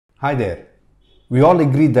Hi there. We all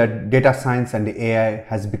agree that data science and AI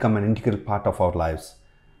has become an integral part of our lives.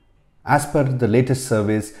 As per the latest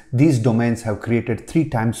surveys, these domains have created 3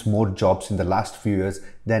 times more jobs in the last few years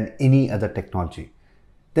than any other technology.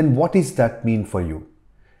 Then what does that mean for you?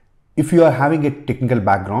 If you are having a technical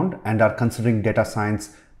background and are considering data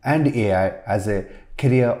science and AI as a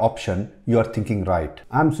career option, you are thinking right.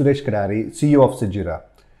 I'm Suresh Kadari, CEO of Sejira.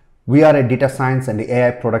 We are a data science and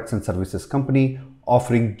AI products and services company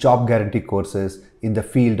offering job guarantee courses in the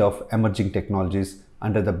field of emerging technologies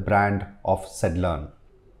under the brand of SedLearn.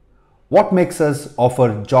 What makes us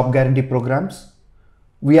offer job guarantee programs?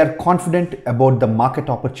 We are confident about the market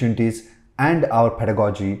opportunities and our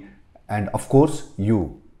pedagogy, and of course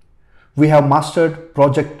you. We have mastered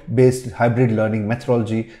project-based hybrid learning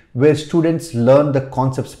methodology where students learn the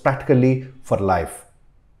concepts practically for life.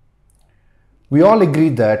 We all agree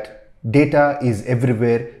that data is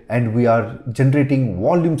everywhere and we are generating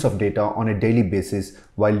volumes of data on a daily basis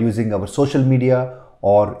while using our social media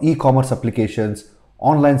or e-commerce applications,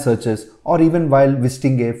 online searches, or even while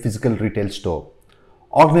visiting a physical retail store.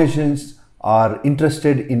 Organizations are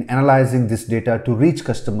interested in analyzing this data to reach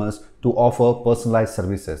customers to offer personalized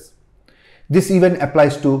services. This even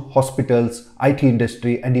applies to hospitals, IT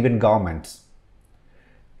industry, and even governments.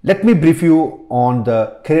 Let me brief you on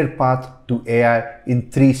the career path to AI in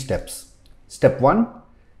 3 steps. Step 1.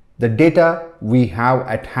 The data we have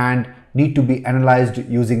at hand need to be analyzed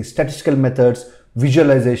using statistical methods,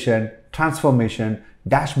 visualization, transformation,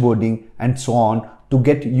 dashboarding, and so on to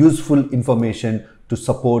get useful information to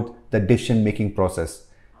support the decision-making process.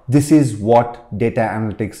 This is what data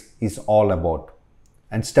analytics is all about.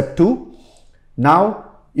 And step 2.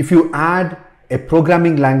 Now, if you add a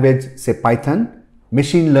programming language, say Python,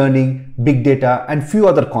 machine learning, big data, and few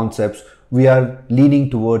other concepts, we are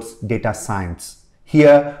leaning towards data science.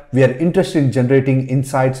 Here, we are interested in generating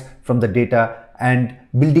insights from the data and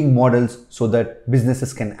building models so that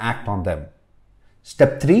businesses can act on them.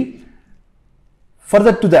 Step 3.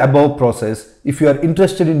 Further to the above process, if you are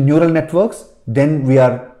interested in neural networks, then we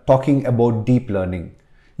are talking about deep learning.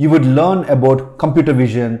 You would learn about computer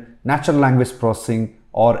vision, natural language processing,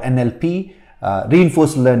 or NLP,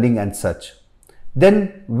 reinforced learning, and such.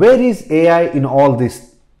 Then where is AI in all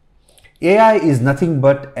this? AI is nothing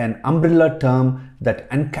but an umbrella term that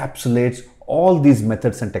encapsulates all these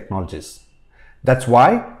methods and technologies. That's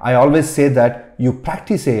why I always say that you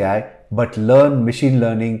practice AI but learn machine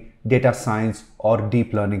learning, data science, or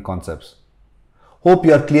deep learning concepts. Hope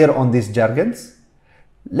you are clear on these jargons.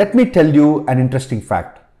 Let me tell you an interesting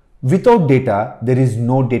fact. Without data, there is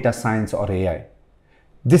no data science or AI.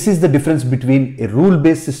 This is the difference between a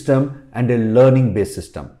rule-based system and a learning-based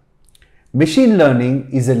system. Machine learning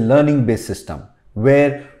is a learning-based system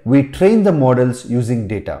where we train the models using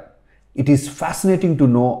data. It is fascinating to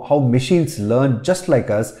know how machines learn just like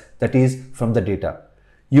us, that is, from the data.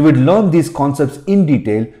 You would learn these concepts in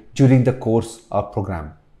detail during the course or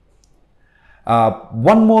program.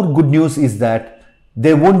 One more good news is that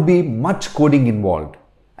there won't be much coding involved.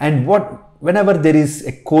 And whenever there is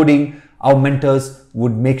a coding, our mentors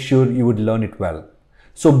would make sure you would learn it well.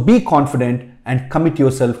 So be confident and commit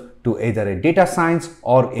yourself to either a data science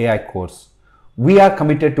or AI course. We are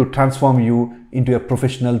committed to transform you into a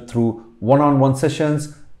professional through one-on-one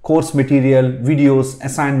sessions, course material, videos,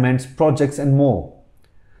 assignments, projects, and more.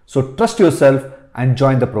 So trust yourself and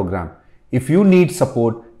join the program. If you need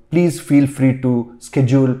support, please feel free to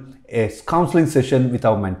schedule a counseling session with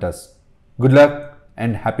our mentors. Good luck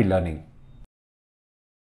and happy learning.